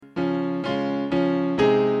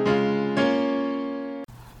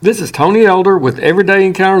This is Tony Elder with Everyday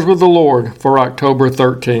Encounters with the Lord for October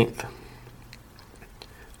 13th.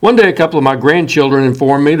 One day a couple of my grandchildren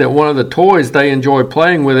informed me that one of the toys they enjoy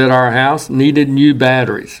playing with at our house needed new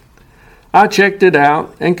batteries. I checked it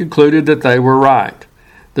out and concluded that they were right.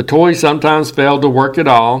 The toy sometimes failed to work at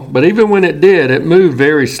all, but even when it did, it moved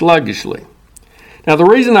very sluggishly. Now, the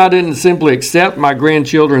reason I didn't simply accept my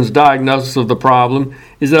grandchildren's diagnosis of the problem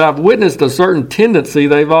is that I've witnessed a certain tendency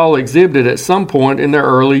they've all exhibited at some point in their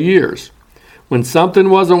early years. When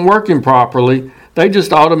something wasn't working properly, they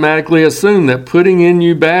just automatically assumed that putting in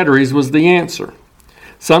new batteries was the answer.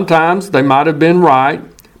 Sometimes they might have been right,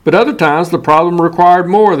 but other times the problem required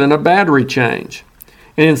more than a battery change.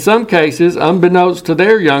 And in some cases, unbeknownst to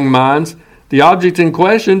their young minds, the object in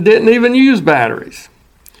question didn't even use batteries.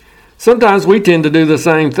 Sometimes we tend to do the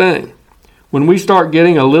same thing. When we start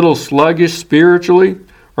getting a little sluggish spiritually,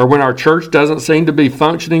 or when our church doesn't seem to be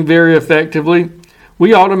functioning very effectively,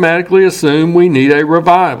 we automatically assume we need a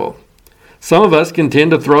revival. Some of us can tend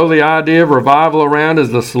to throw the idea of revival around as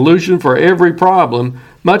the solution for every problem,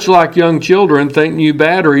 much like young children think new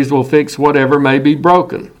batteries will fix whatever may be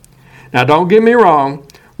broken. Now, don't get me wrong,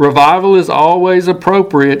 revival is always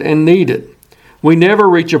appropriate and needed. We never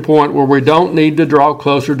reach a point where we don't need to draw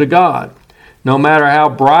closer to God. No matter how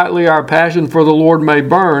brightly our passion for the Lord may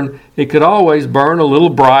burn, it could always burn a little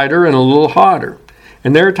brighter and a little hotter.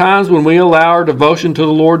 And there are times when we allow our devotion to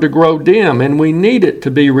the Lord to grow dim, and we need it to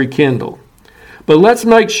be rekindled. But let's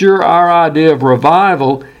make sure our idea of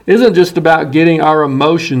revival isn't just about getting our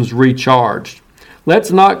emotions recharged.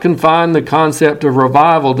 Let's not confine the concept of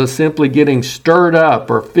revival to simply getting stirred up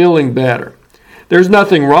or feeling better. There's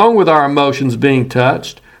nothing wrong with our emotions being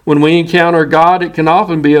touched. When we encounter God, it can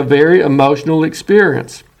often be a very emotional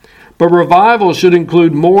experience. But revival should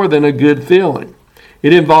include more than a good feeling.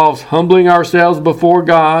 It involves humbling ourselves before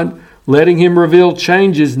God, letting Him reveal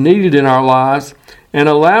changes needed in our lives, and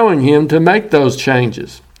allowing Him to make those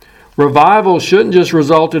changes. Revival shouldn't just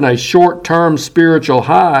result in a short-term spiritual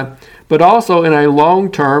high, but also in a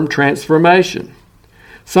long-term transformation.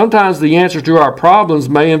 Sometimes the answer to our problems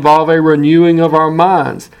may involve a renewing of our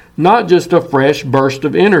minds, not just a fresh burst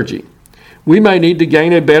of energy. We may need to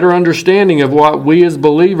gain a better understanding of what we as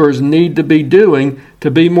believers need to be doing to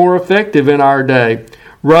be more effective in our day,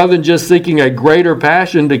 rather than just seeking a greater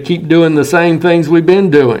passion to keep doing the same things we've been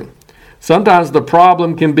doing. Sometimes the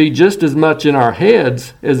problem can be just as much in our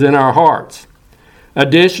heads as in our hearts.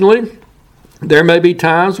 Additionally, there may be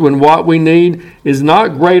times when what we need is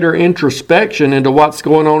not greater introspection into what's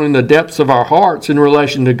going on in the depths of our hearts in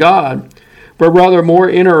relation to God, but rather more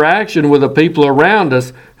interaction with the people around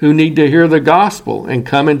us who need to hear the gospel and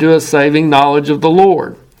come into a saving knowledge of the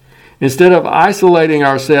Lord. Instead of isolating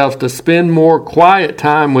ourselves to spend more quiet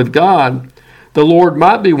time with God, the Lord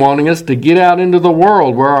might be wanting us to get out into the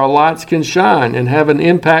world where our lights can shine and have an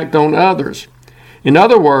impact on others. In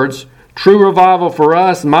other words, true revival for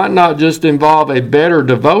us might not just involve a better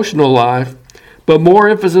devotional life, but more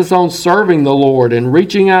emphasis on serving the Lord and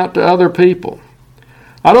reaching out to other people.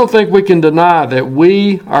 I don't think we can deny that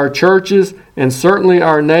we, our churches, and certainly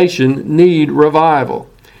our nation need revival.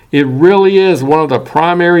 It really is one of the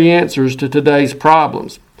primary answers to today's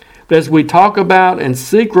problems. But as we talk about and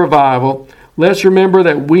seek revival, let's remember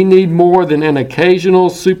that we need more than an occasional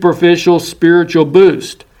superficial spiritual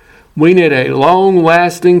boost. We need a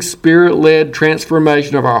long-lasting, Spirit-led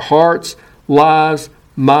transformation of our hearts, lives,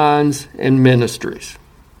 minds, and ministries.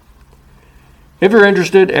 If you're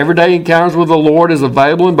interested, Everyday Encounters with the Lord is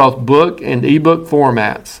available in both book and ebook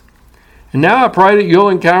formats. And now I pray that you'll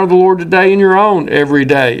encounter the Lord today in your own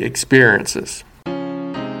everyday experiences.